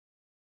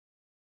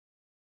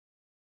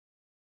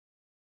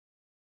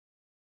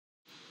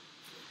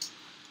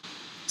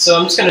So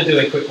I'm just going to do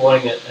a quick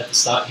warning at the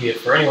start here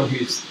for anyone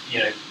who's,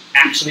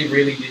 actually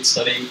really did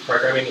study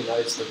programming and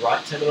knows the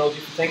right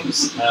terminology for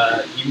things.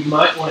 You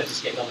might want to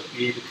just get another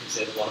beer because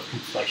there's a lot of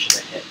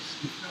conflation ahead.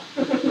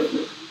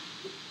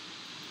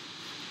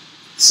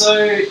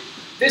 So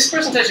this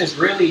presentation is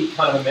really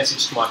kind of a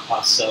message to my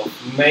past self.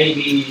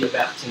 Maybe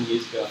about 10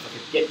 years ago, if I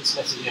could get this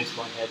message into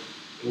my head,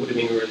 it would have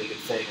been a really good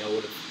thing. I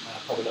would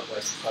have probably not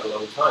wasted quite a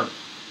long time.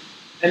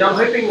 And I'm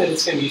hoping that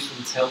it's going to be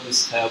useful to tell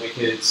this tale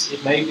because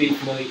it may be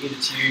familiar either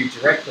to you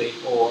directly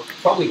or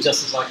probably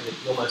just as likely that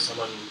you'll know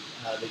someone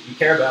that you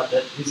care about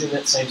that is in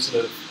that same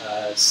sort of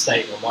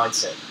state or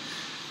mindset.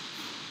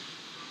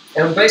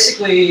 And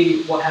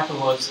basically what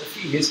happened was a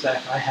few years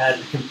back I had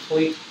a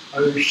complete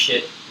oh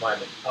shit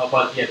moment. Oh,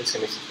 but yeah, there's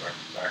going to be some story.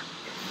 Sorry.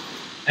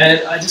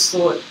 And I just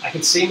thought I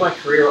could see my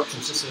career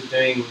options just sort of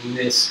doing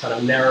this, kind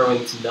of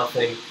narrowing to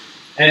nothing.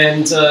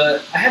 And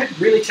I had a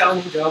really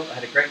challenging job. I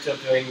had a great job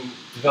doing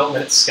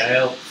development at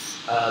scale.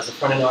 As a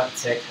front-end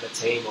architect, had a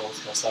team, all this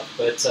kind of stuff.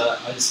 But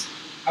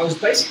I was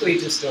basically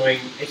just doing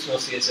HTML,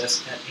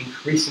 CSS at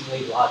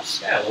increasingly large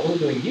scale. I wasn't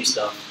doing new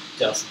stuff,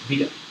 just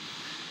bigger.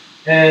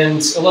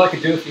 And although I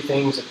could do a few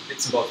things,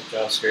 bits and bobs of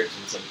JavaScript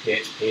and some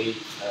PHP,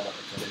 not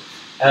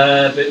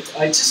recommended. But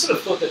I just sort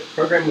of thought that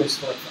programming was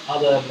for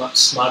other, much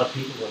smarter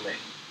people than me.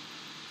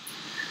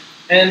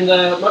 And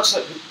much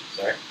like,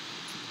 sorry.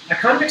 I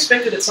kind of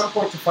expected at some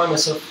point to find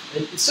myself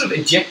sort of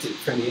ejected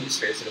from the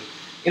industry. Sort of,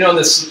 in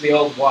the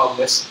old Wild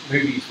West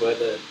movies where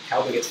the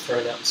cowboy gets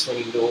thrown out the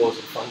swinging doors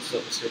and finds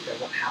out the street going,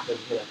 what happened,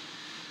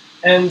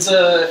 And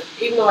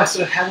even though I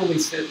sort of had all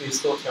these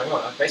thoughts going on,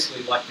 I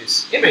basically liked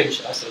this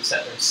image. I sort of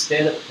sat there and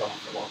stared at the problem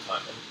for a long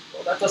time, and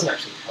well, that doesn't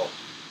actually help.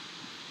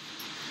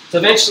 So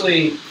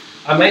eventually,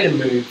 I made a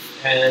move,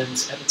 and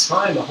at the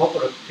time, a whole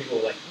lot of people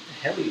were like, what the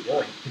hell are you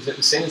doing? Because it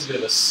was seen as a bit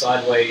of a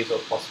sideways or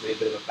possibly a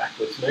bit of a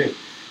backwards move.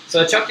 So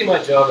I chucked in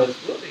my job as,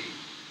 really,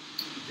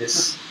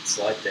 this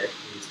slide deck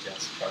is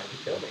just trying to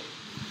kill me.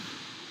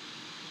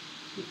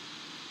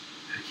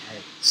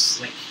 Okay,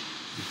 slick.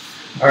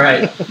 All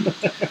right.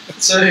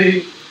 So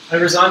I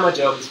resigned my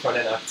job as a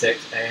front-end architect,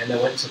 and I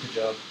went and took a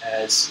job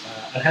as,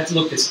 I had to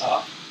look this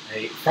up,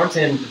 a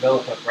front-end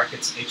developer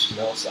brackets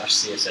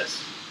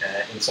HTML/CSS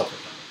in a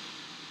software company.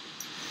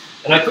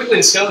 And I quickly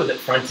discovered that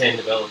front-end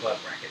developer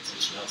brackets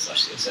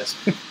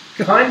HTML/CSS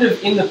kind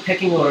of in the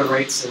pecking order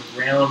rates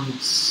around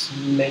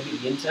maybe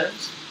the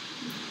interns.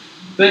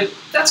 But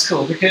that's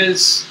cool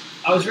because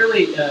I was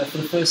really, for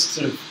the first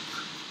sort of,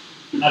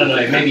 I don't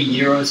know, maybe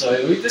year or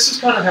so, this was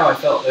kind of how I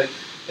felt. It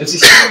was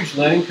this huge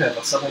learning curve.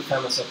 I suddenly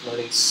found myself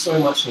learning so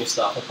much new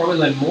stuff. I probably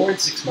learned more in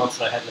 6 months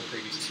than I had in the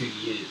previous 2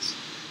 years.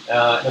 And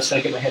I was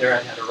trying to get my head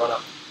around how to run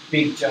up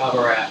big Java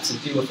apps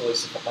and deal with all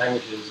these different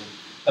languages. And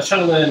I was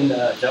trying to learn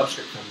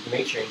JavaScript from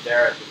Dimitri and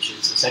Jared, which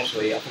is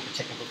essentially, I think the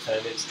technical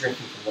term is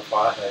drinking from the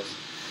fire hose.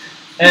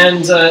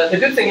 And the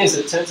good thing is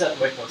that it turns out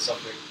working on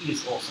software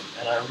is awesome,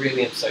 and I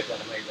really am so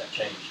glad I made that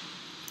change.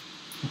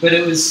 But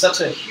it was such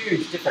a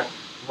huge different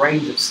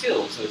range of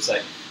skills. So it's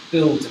like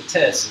builds and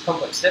tests and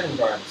complex dev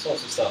environments, all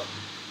sorts of stuff.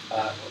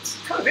 It's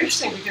kind of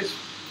interesting because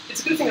it's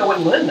a good thing I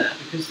went and learned that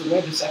because the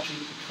web has actually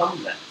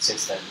become that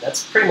since then.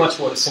 That's pretty much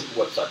what a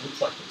simple website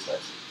looks like these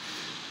days.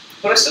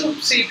 But I still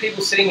see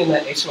people sitting in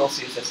that HTML,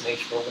 CSS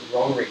niche for all the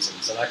wrong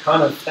reasons, and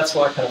that's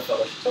why I kind of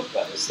felt I should talk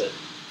about this, that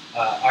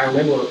I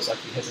remember what it was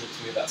like to be hesitant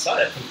to move outside.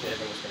 I think that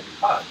everything was going to be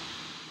hard.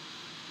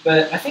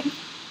 But I think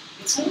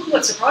it's not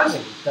that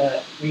surprising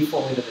that we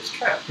fall into this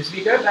trap, because if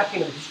you go back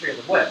into the history of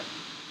the web,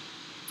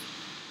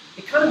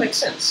 it kind of makes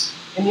sense.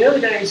 In the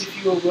early days, if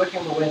you were working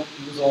on the web,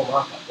 it was all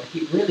markup. Like,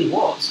 it really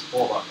was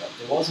all markup.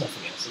 There was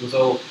nothing else. It was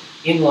all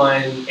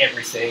inline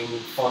everything,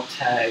 font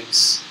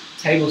tags,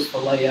 tables for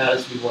layout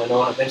as we went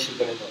on. Eventually we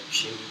got into like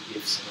machine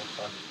GIFs and all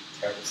kinds of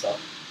terrible stuff.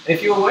 And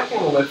if you were working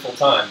on the web full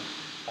time,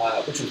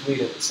 which was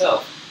weird in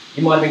itself,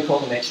 you might have been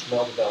called an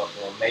HTML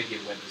developer or maybe a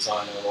web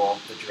designer or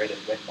the dreaded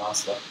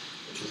webmaster,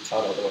 which was a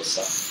title that always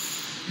sucked.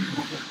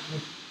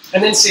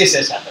 And then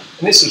CSS happened,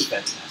 and this was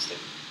fantastic.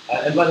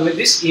 And by the way,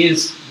 this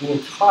is the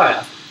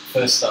entire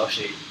first style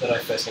sheet that I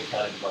first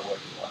encountered in my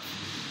working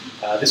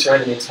life. This ran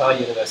the entire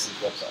university's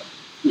website.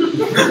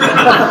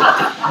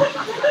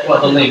 Well,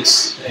 the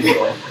links,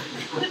 anyway.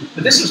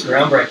 But this was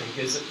groundbreaking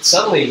because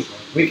suddenly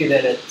we could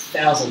edit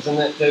thousands, and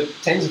the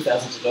tens of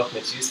thousands of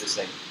documents use this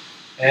thing.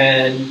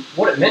 And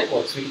what it meant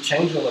was we could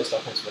change all those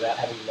documents without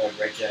having to know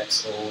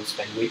regex or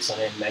spend weeks on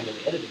end manually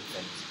editing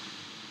things.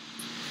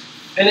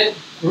 And it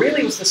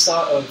really was the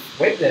start of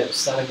web devs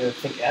starting to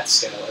think at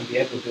scale and be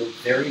able to build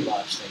very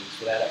large things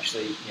without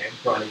actually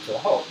grinding to a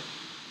halt.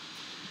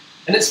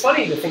 And it's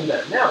funny to think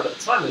about it now, but at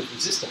the time there was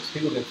resistance.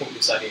 People didn't think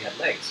this idea had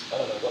legs. I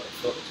don't know what they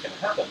thought was going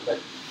to happen, but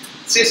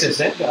CSS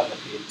Zen Garden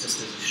appeared just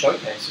as a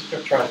showcase,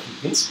 just trying to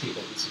convince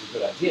people this was a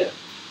good idea.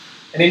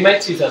 And in May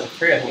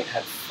 2003, I think it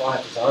had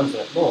 5 designs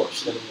when it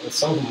launched, and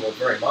some of them were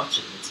very much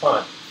at the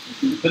time.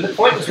 But the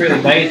point was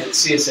really made that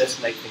CSS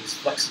made things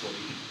flexible.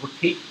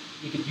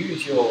 You could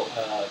use your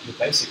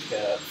basic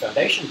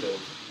foundation build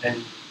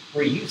and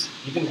reuse it.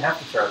 You didn't have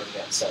to throw everything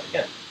out and start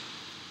again.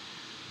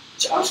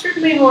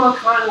 JavaScript, meanwhile,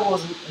 kind of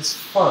wasn't as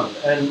fun,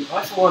 and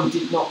I, for one,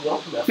 did not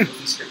welcome our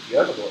filthy scripty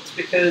overlords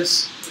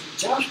because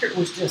JavaScript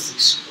was just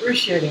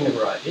excruciating to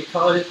write. It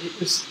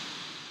was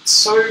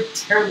so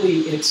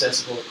terribly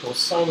inaccessible, it caused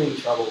so many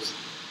troubles,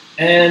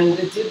 and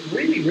it did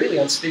really, really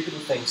unspeakable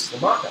things to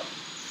the markup.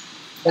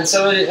 And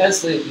so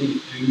as the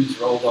ooze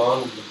rolled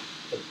on, and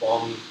the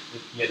bomb,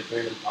 the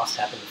boom and bust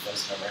happened the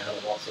first time around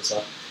and lots of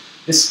stuff,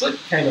 this split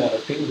came out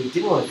of people who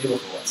didn't want to deal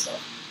with all that stuff.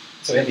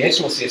 So we had the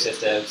HTML, CSS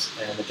devs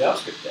and the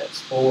JavaScript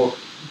devs, or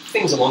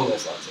things along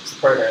those lines. It's the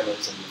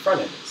programmers and the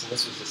front enders, and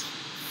this was this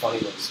funny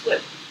little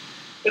split.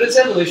 But as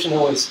evolution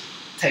always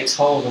takes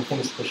hold and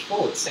things push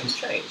forward, things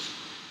change.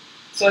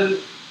 So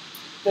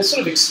this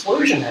sort of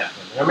explosion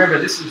happened. And I remember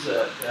this is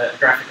a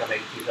graphic I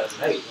made in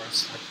 2008, where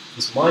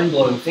this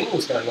mind-blowing thing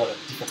was going on at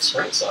different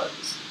screen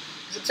sizes.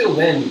 Because until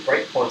then,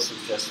 breakpoints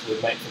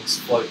would make things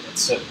float at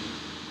certain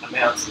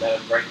amounts, and they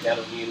would break down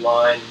a new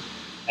line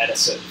at a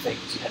certain thing,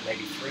 because you had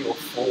maybe 3 or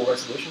 4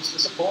 resolutions to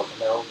support,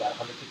 and they're all about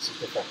 100 pixels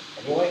different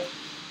anyway.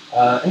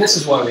 And this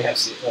is why we have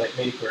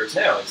media queries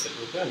now, is that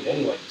we're doing it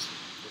anyway, just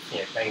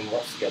banging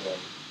rocks together.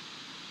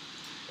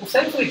 And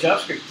thankfully,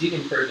 JavaScript did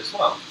improve as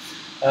well.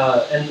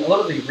 And a lot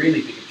of the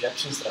really big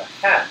objections that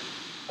I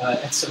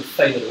had sort of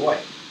faded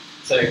away.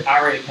 So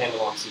ARIA came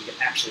along, so you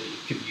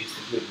could be used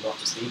for good, not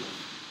just evil.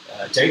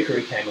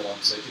 jQuery came along,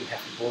 so it didn't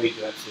have to bore you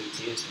to absolute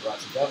tears to write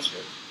some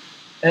JavaScript.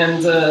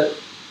 And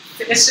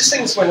as just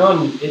things went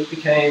on, it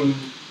became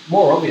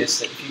more obvious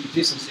that if you could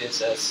do some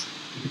CSS,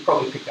 you could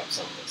probably pick up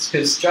some of this.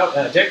 Because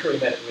jQuery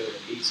made it really,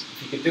 really easy.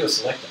 If you could do a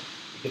selector,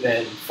 you could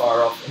then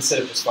fire off, instead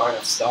of just firing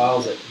off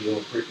styles at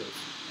your group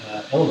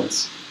of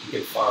elements, you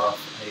could fire off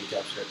a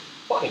JavaScript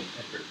plugin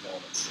at a group of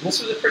elements. And this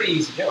was a pretty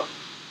easy job.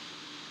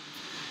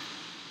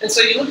 And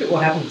so you look at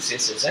what happened with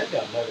CSS and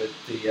Garden over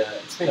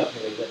it's been up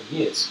nearly 11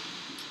 years.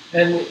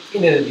 And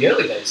in the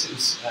early days, it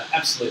was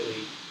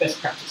absolutely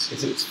best practice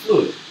because it was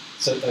fluid.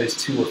 So those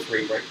 2 or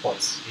 3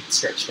 breakpoints, it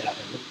stretched out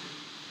and looked good.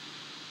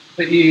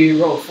 But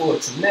you roll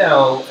forward to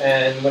now,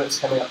 and when it was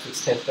coming up to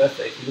its 10th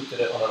birthday, if you looked at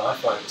it on an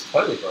iPhone, it was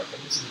totally broken.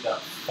 This is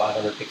about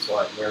 500 pixels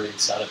wide, where everything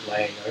started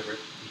laying over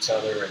each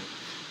other and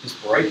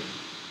just breaking.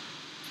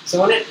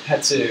 So when it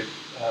had to,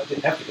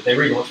 didn't have to, but they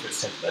relaunched for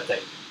its 10th birthday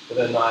with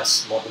a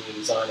nice modern new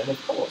design, and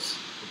of course,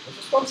 it was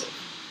responsive.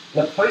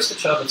 And the poster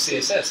child of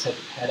CSS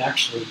had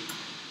actually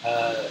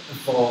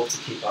evolved to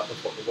keep up with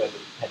what the web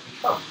had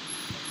become.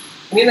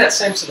 And in that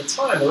same sort of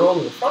time, the role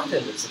of the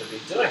front-enders that have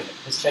been doing it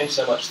has changed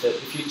so much that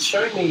if you'd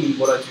shown me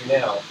what I do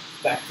now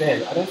back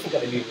then, I don't think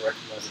I'd even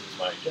recognise it as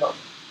my own job.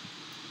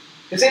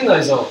 Because in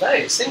those old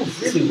days, things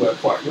really were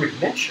quite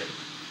rudimentary.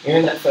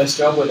 In that first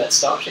job where that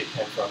style sheet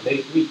came from,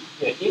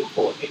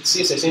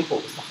 CSS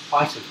import was the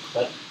height of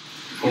clever.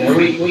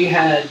 We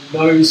had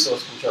no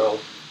source control.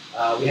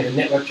 We had a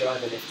network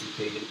drive and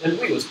FTP, and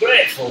we was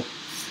grateful.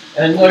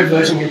 And no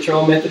version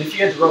control meant that if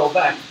you had to roll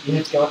back, you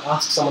had to go and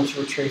ask someone to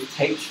retrieve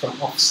tapes from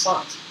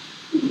off-site.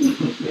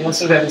 I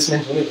sort of have this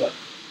mental image like,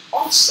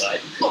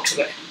 off-site? Look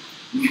there.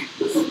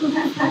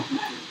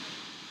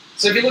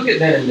 So if you look at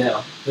then and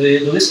now, the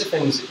list of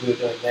things that we were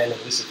doing then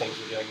and the list of things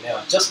we're doing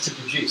now, just to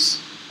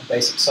produce a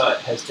basic site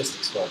has just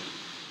exploded.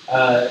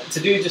 To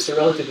do just a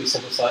relatively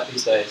simple site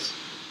these days,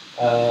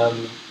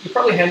 you're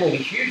probably handling a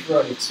huge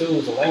variety of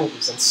tools and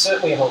languages, and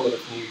certainly a whole lot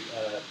of new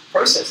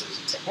processes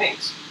and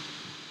techniques.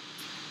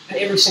 And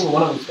every single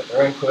one of them's got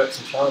their own quirks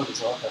and challenges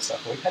and all that kind of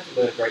stuff, and we've had to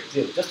learn a great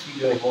deal just to be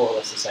doing more or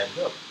less the same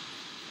job.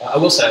 I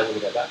will say I wouldn't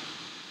go back.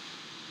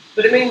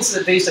 But it means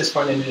that these days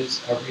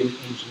front-enders are really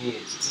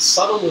engineers. It's a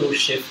subtle little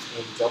shift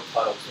in job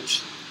titles,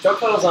 which job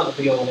titles aren't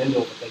the be-all and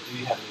end-all, but they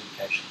do have an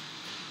indication.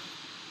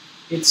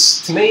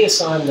 It's, to me, a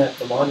sign that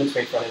the line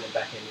between front-end and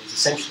back-end is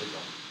essentially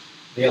gone.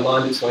 The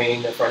line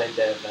between a front-end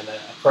dev and a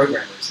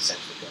programmer is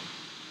essentially gone.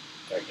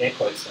 So air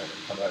quotes don't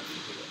really come over for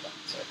people like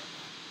that.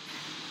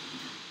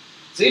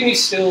 So even if you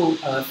still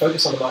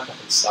focus on the markup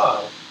and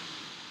style,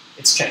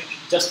 it's changed,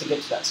 just to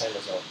get to that same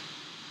result.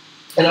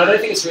 And I don't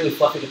think it's really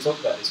fluffy to talk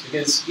about this,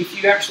 because if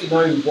you actually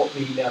know what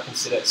we now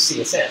consider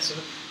CSS,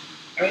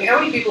 I mean, how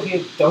many people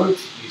here don't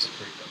use a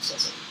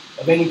preprocessor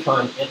of any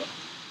kind ever?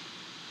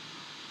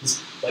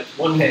 There's like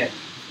one hand.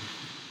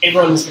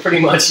 Everyone's pretty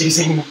much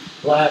using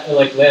like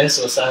Less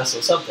or SAS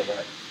or something,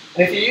 right?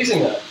 And if you're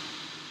using that,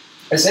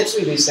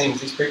 essentially these things,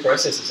 these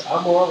preprocessors,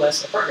 are more or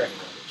less a programming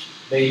language.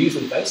 They're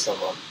usually based on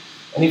one.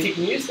 And if you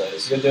can use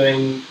those, you're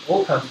doing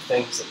all kinds of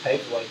things that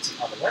pave the way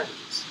to other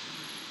languages.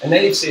 And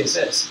native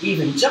CSS,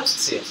 even just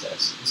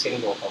CSS, is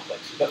getting more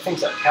complex. You've got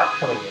things like calc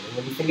coming in, and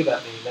when you think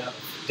about the amount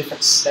of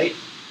different state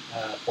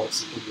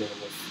points you can deal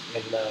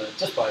with,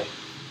 just by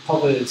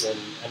hovers and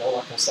all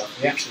that kind of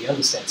stuff, we actually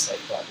understand state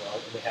quite well,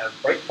 and we have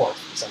breakpoints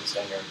for just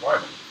understanding our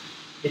environment.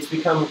 It's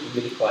become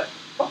really quite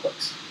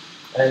complex.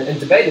 And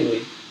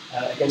debatably,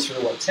 against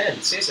Rule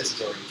 110, CSS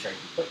is already trained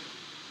complete.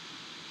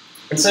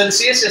 And so the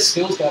CSS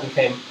skills garden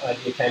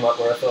idea came up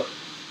where I thought,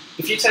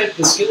 if you take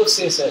the skill of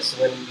CSS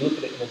and then you look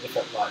at it in a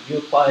different light, you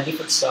apply a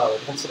different style, a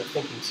different sort of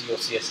thinking to your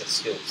CSS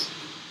skills,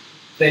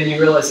 then you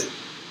realize that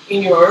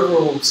in your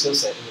overall skill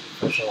set in your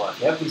professional life,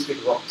 you have these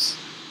big rocks,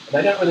 And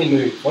they don't really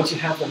move. Once you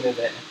have them, they're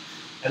there.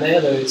 And they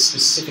are those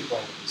specific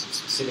languages and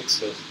specific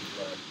skills that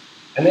you learn.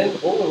 And then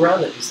all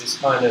around it is this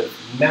kind of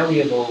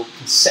malleable,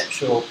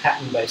 conceptual,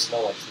 pattern-based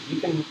knowledge that you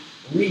can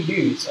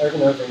reuse over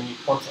and over in new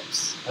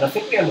contexts. And I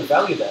think we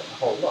undervalue that a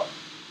whole lot.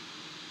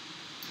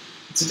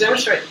 To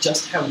demonstrate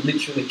just how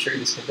literally true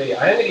this can be,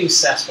 I only use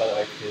Sass, by the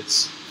way,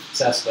 because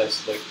Sass,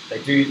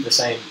 they do the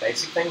same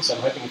basic thing, so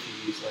I'm hoping if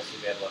you use this,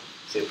 you'll be able to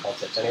see the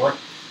concept anyway.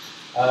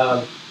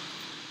 But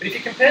if you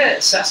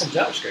compare Sass and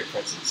JavaScript, for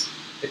instance,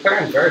 the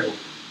declaring variable,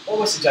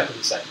 almost exactly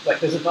the same.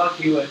 Like, there's a var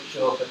keyword,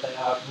 sure, but they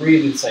are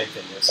really the same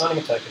thing. You're assigning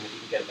a token that you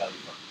can get a value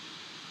from.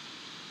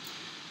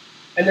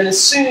 And then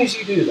as soon as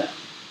you do that,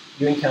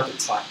 you encounter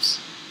types.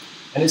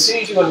 And as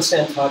soon as you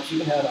understand types, you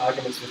can have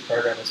arguments with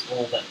programmers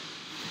all day.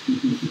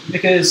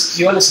 Because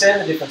you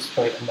understand the difference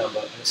between a number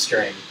and a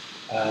string.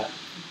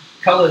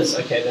 Colors,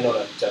 okay, they're not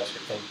a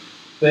JavaScript thing.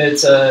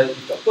 But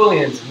you've got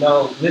booleans and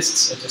null,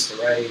 lists are just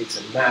arrays,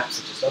 and maps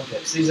are just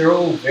objects. These are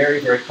all very,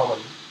 very common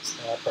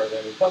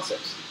programming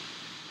concepts.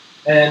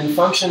 And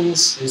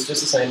functions is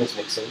just the same as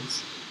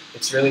mixins.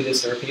 It's really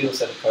just a repeatable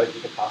set of code that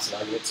you can pass an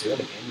argument to,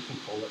 and again, you can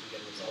call it and get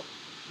a result.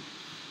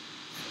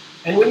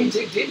 And when you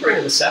dig deeper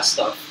into the Sass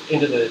stuff,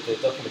 into the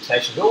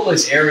documentation, all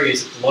those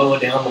areas that lower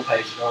down the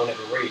page no one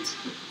ever reads,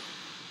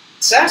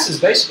 Sass has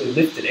basically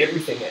lifted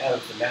everything out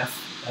of the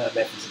math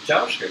methods of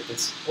JavaScript.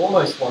 It's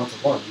almost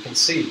one-to-one. You can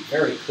see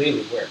very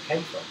clearly where it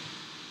came from.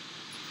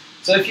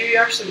 So if you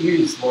actually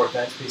use more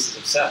advanced pieces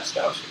of Sass,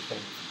 JavaScript can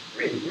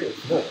be really, really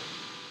familiar.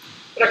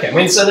 But okay, I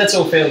mean, so that's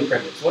all fairly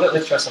primitive. So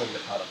let's try something a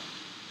bit harder.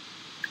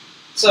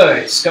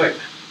 So, scope.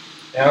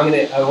 Now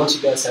I want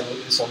you guys to have a look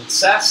at this one.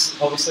 Sass,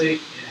 obviously, it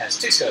has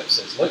two scopes.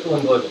 There's local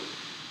and global.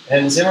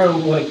 And does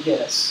everyone want to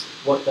guess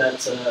what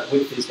that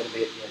width is going to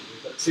be at the end?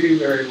 We've got two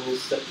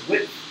variables set to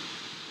width.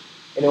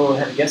 Anyone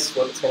have a guess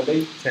what it's going to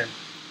be? 10.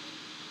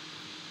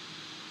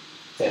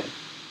 10.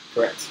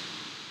 Correct.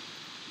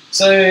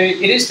 So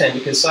it is 10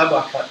 because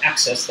sidebar can't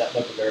access that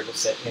local variable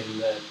set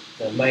in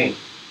the main.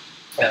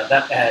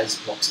 That has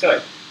block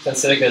scope. So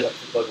instead it goes up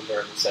to the global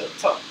variable set at the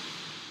top.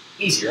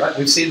 Easy, right?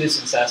 We see this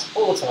in Sass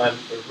all the time.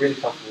 We're really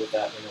comfortable with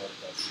that. We know what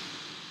it does.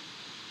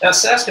 Now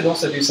Sass can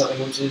also do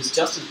something which is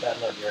just as bad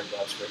an idea in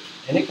JavaScript,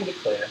 and it can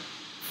declare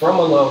from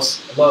a lower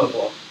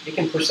block, it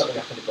can push something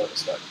up into global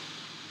scope.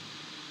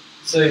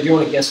 So do you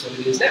want to guess what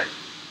it is now?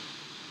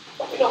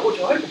 Probably not what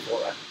you're hoping for,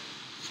 right?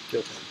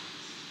 Skill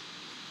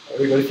time.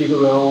 We've got a few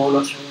people going, oh,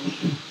 not sure.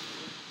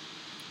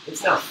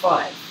 It's now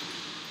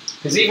 5.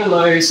 Because even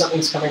though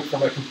something's coming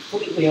from a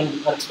completely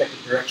unexpected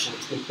direction,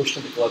 it's been pushed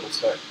into global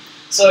scope.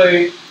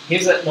 So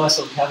here's that nice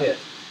little caveat.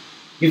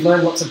 You've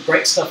learned lots of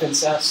great stuff in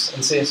Sass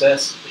and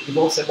CSS, but you've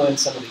also learned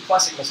some of the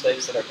classic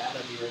mistakes that are a bad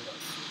idea in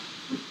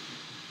both.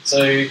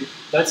 So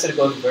don't set a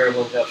global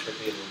variable in JavaScript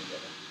either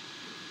altogether.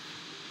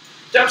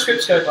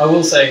 JavaScript scope, I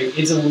will say,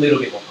 is a little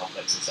bit more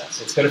complex in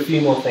Sass. It's got a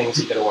few more things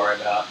you've got to worry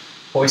about,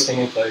 hoisting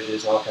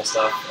enclosures and all that kind of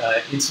stuff.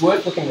 It's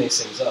worth looking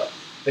these things up.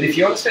 But if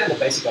you understand the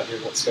basic idea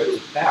of what scope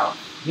is about,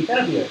 you're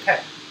going to be okay.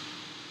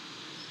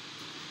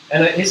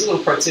 And here's a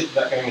little pro tip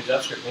about going to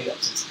JavaScript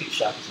meetups. It's Pete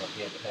Sharp is not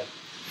here, but hey.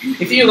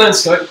 If you learn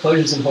scope,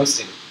 closures, and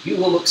hoisting, you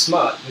will look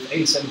smart with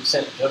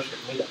 87% of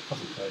JavaScript meetup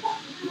puzzle code.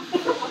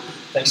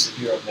 Thanks to the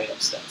Bureau of Meetup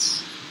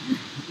Stats.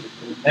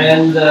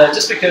 And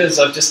just because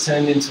I've just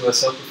turned into a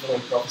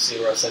self-fulfilling prophecy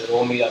where I say that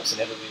all meetups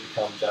inevitably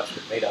become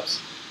JavaScript meetups,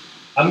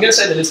 I'm going to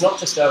say that it's not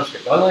just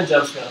JavaScript. I learned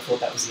JavaScript and I thought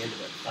that was the end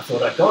of it. I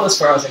thought I'd gone as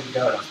far as I could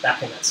go and I was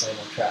back in that same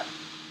old trap.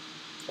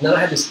 And then I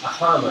had this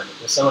aha moment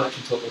where someone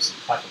actually taught me some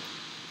Python.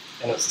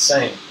 And it was the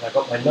same. And I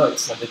got my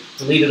notes and I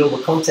deleted all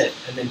the content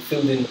and then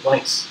filled in the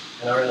blanks.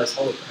 And I realized,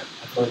 holy crap,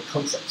 I've learned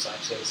concepts. I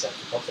actually understand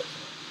the concepts.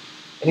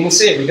 And you can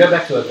see it. We go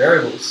back to our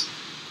variables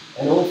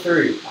and all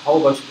through a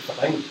whole bunch of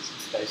different languages,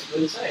 it's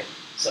basically the same.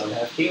 Some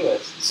have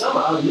keywords. Some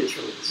are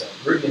literally the same.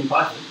 Ruby and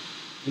Python,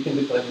 you can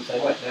declare them the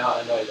same way. Now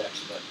I know they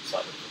actually don't do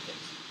slightly different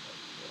things.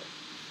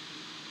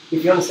 But,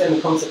 if you understand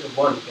the concept of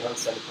one, you can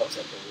understand the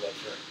concept all the way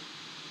through.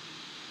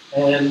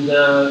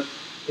 And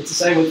it's the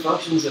same with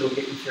functions. It'll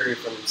get you through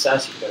from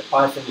Sass. You can go to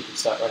Python. You can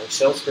start running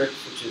shell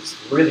scripts, which is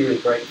really, really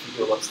great if you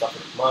do a lot of stuff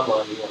in a command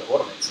line and you want to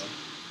automate some.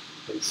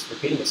 Because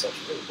repeating yourself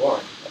is really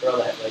boring. I'd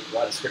rather have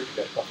write a script and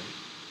go to coffee.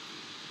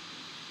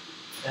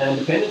 And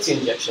dependency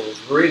injection is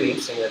really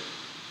interesting. That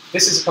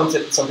this is a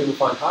concept that some people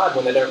find hard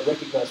when they don't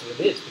recognize what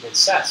it is. But in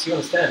Sass, you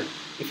understand,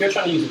 if you're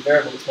trying to use a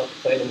variable that's not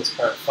declared in this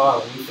current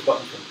file and you've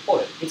forgotten to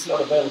import it, it's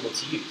not available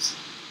to use.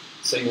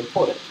 So you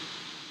import it.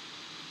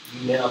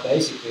 You now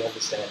basically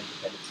understand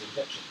dependency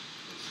injection.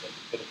 It's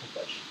a bit of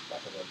conflation,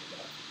 like I wrote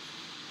about.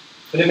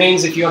 But it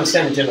means if you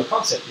understand the general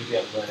concept, you'll be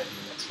able to learn it in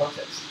the next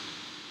context.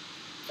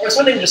 Or it's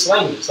not even just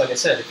languages, like I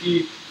said. If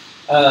you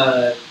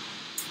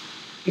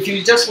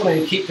just want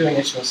to keep doing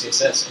HTML,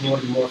 CSS and you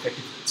want to be more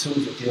effective with the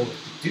tools you're dealing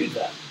with to do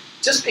that,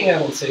 just being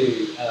able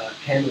to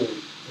handle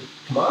the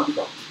command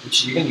prompt,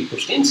 which you're going to be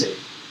pushed into,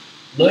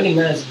 learning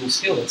that as a new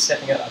skill and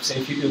stepping out. I've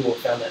seen a few people who have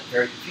found that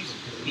very confusing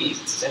because it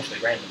is. It's essentially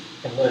random.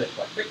 You can learn it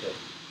quite quickly.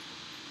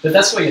 But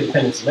that's where your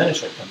dependency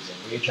management comes in,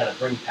 where you're trying to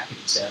bring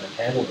packages down and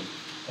handle them.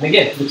 And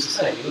again, it looks the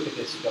same. You look at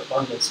this, you've got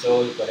bundle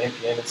installed, you've got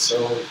npm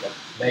installed, you've got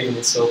maven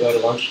installed, go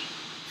to lunch.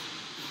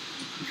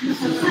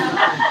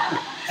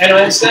 And I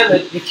understand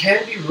that it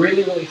can be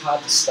really, really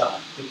hard to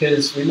start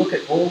because we look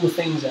at all the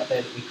things out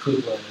there that we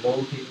could learn and all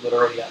the people that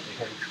are already out there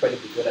who are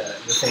incredibly good at it,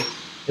 and we think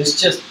there's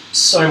just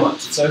so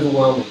much, it's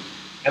overwhelming.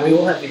 And we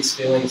all have these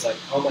feelings like,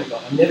 oh my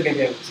god, I'm never going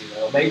to be able to do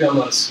that, or maybe I'm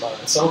not as smart.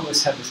 And some of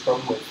us have this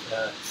problem with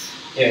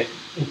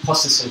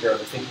imposter syndrome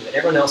of thinking that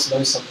everyone else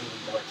knows something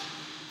we don't.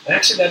 And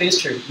actually that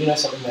is true, you know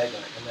something they don't,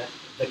 and that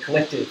the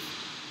collective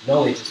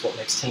knowledge is what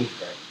makes teams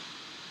great.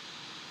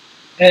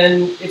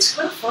 And it's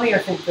kind of funny, I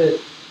think, that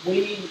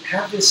we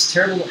have this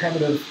terrible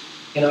habit of,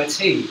 in IT,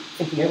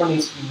 thinking everyone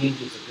needs to be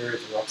ninjas or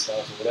gurus or rock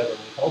stars or whatever, and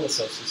we hold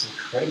ourselves to this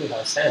incredibly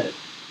high standard.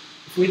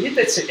 If we did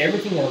that to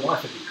everything in our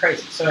life, it'd be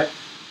crazy. So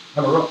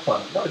I'm a rock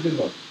climber, not a good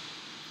one.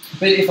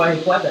 But if I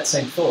applied that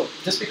same thought,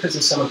 just because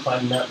there's someone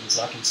climbing mountains,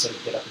 I can sort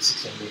of get up a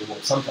 16-meter wall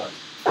sometimes,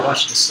 but I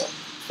should just stop.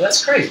 But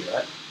that's crazy,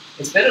 right?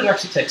 It's better to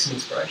actually take some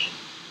inspiration.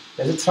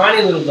 There's a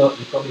tiny little dot,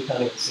 you probably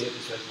can't even see it,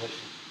 this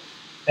resolution.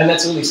 And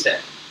that's all he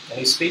stacked. And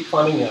he's speed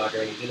climbing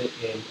Niagara, and he did it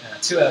in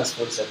 2 hours,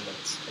 47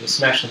 minutes. And he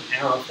smashed an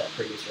hour off that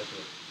previous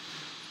record.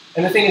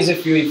 And the thing is,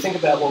 if you think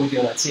about what we do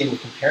in IT and we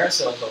compare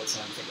ourselves all the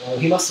time, you think, well,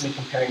 he must have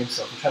been comparing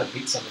himself and trying to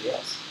beat somebody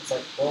else. It's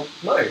like, well,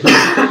 no, who's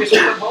the previous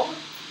record holder?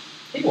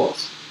 He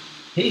was.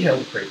 He held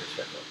the previous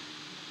record.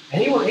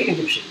 And he can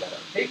do shit about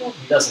other people.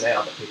 He does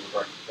now, but people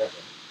broke the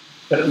record.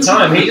 But at the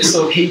time, he just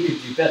thought he could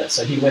do better.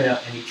 So he went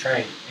out and he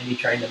trained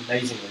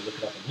amazingly. Look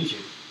it up on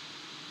YouTube.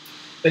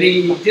 But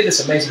he did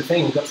this amazing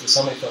thing and got to the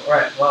summit and thought, all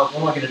right, well,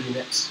 what am I going to do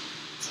next?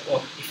 It's like,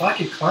 well, if I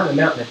could climb a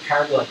mountain and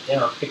paraglide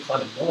down, I could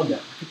climb another mountain.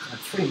 I could climb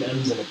 3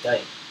 mountains in a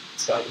day.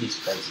 This guy is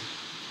crazy.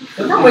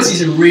 The problem is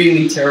he's a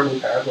really terrible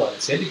paraglider,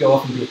 so he had to go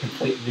off and be a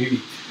complete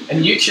newbie.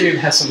 And YouTube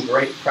has some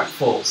great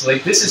pratfalls.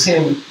 Like, this is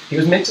him, he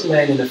was meant to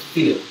land in a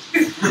field.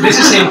 This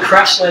is him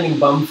crash landing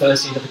bum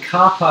first into the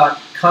car park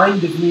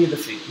kind of near the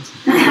field.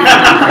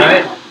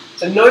 Right?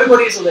 So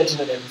nobody is a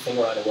legend at everything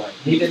right away.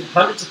 He did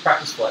hundreds of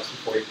practice flights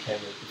before he became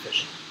really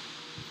proficient.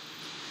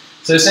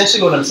 So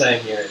essentially what I'm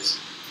saying here is,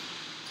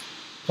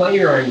 play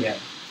your own game.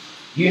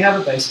 You have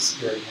a basis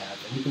that you already have,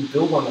 and you can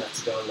build on that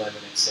to go and learn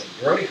the next thing.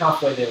 You're already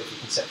halfway there with your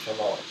conceptual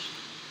knowledge.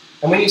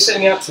 And when you're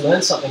setting out to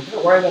learn something,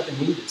 don't worry about the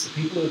ninjas,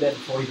 the people who are there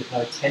before you that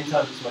know 10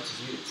 times as much as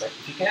you do. It's like,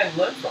 if you can,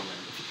 learn from them.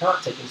 If you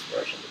can't, take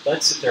inspiration. But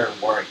don't sit there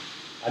and worry.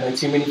 I know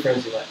too many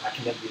friends who are like, I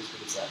can never be as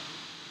good as that.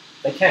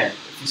 They can.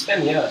 If you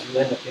spend the hours, you'll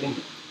end up getting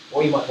there.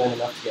 Or you might learn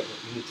enough to get what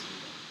you need to do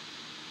there.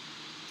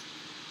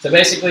 So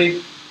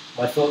basically,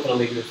 my thought that I'll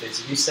leave you with is,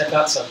 if you step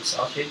outside the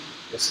style sheet,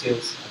 your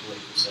skills, I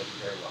believe, will serve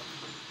you very well.